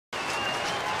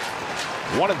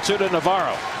1-2 to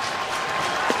Navarro.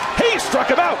 He struck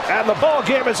him out, and the ball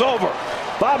game is over.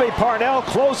 Bobby Parnell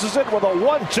closes it with a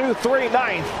 1-2-3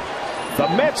 ninth. The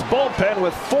Mets bullpen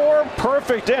with 4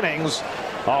 perfect innings.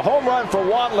 A home run for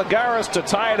Juan Lagares to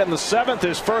tie it in the 7th,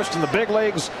 his first in the big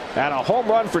leagues, and a home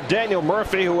run for Daniel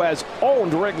Murphy, who has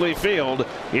owned Wrigley Field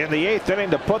in the 8th inning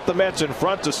to put the Mets in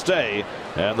front to stay.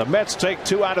 And the Mets take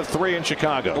 2 out of 3 in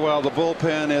Chicago. Well, the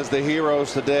bullpen is the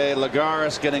heroes today.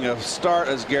 Lagares getting a start,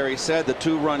 as Gary said, the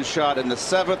 2-run shot in the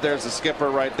 7th. There's the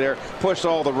skipper right there. Pushed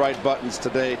all the right buttons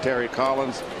today, Terry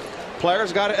Collins.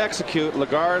 Players got to execute.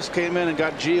 Lagares came in and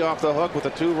got G off the hook with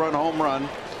a 2-run home run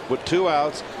with 2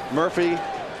 outs. Murphy,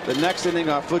 the next inning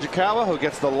off Fujikawa, who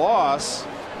gets the loss.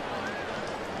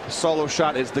 The solo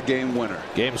shot is the game winner.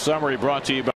 Game summary brought to you by